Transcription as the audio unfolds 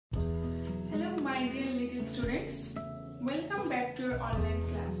my dear little students, welcome back to your online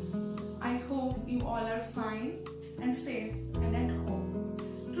class. I hope you all are fine and safe and at home.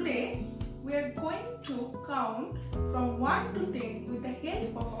 Today we are going to count from 1 to 10 with the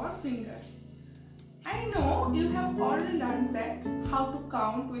help of our fingers. I know you have already learned that how to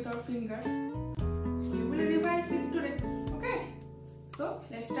count with our fingers. We will revise it today. Okay? So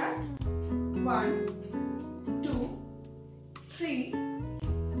let's start. 1, 2, 3,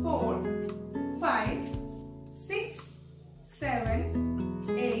 4, 5, 6,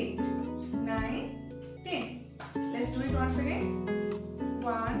 7, 8, 9, 10. Let's do it once again.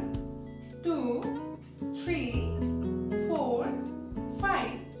 1, 2, 3, 4,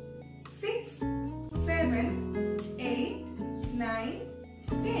 5, 6, 7, 8, 9,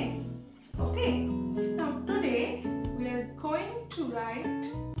 10. Okay. Now today we are going to write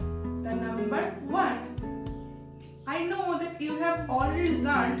the number 1. I know that you have already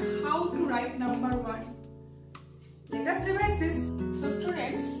learned how to write number 1. Let us revise this. So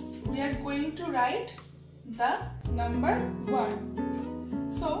students, we are going to write the number 1.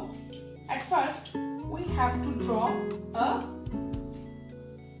 So at first we have to draw a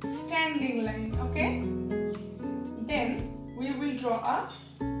standing line, okay? Then we will draw a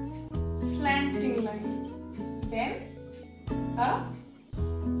slanting line. Then a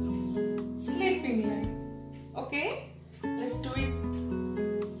sleeping line. Okay, let's do it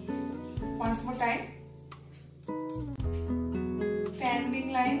once more time.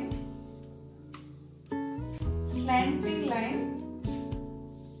 Standing line, slanting line,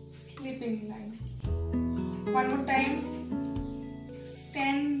 sleeping line. One more time.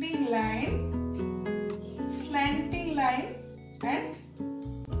 Standing line, slanting line and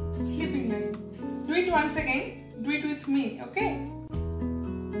sleeping line. Do it once again. Do it with me, okay?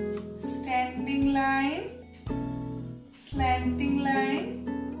 Standing line, slanting line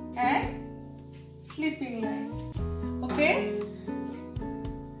and sleeping line. Okay?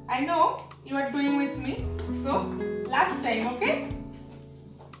 I know you are doing with me. So last time, okay?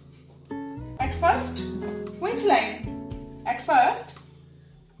 At first, which line? At first,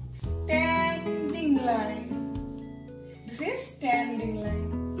 standing line. This is standing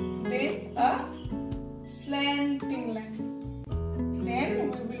line. Then a slanting line.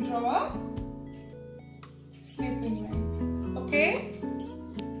 Then we will draw a sleeping line. Okay?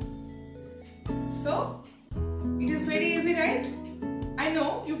 So, it is very easy, right? I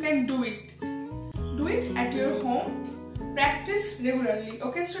know you can do it. Do it at your home. Practice regularly.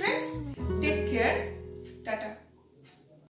 Okay, students? Take care. Tata.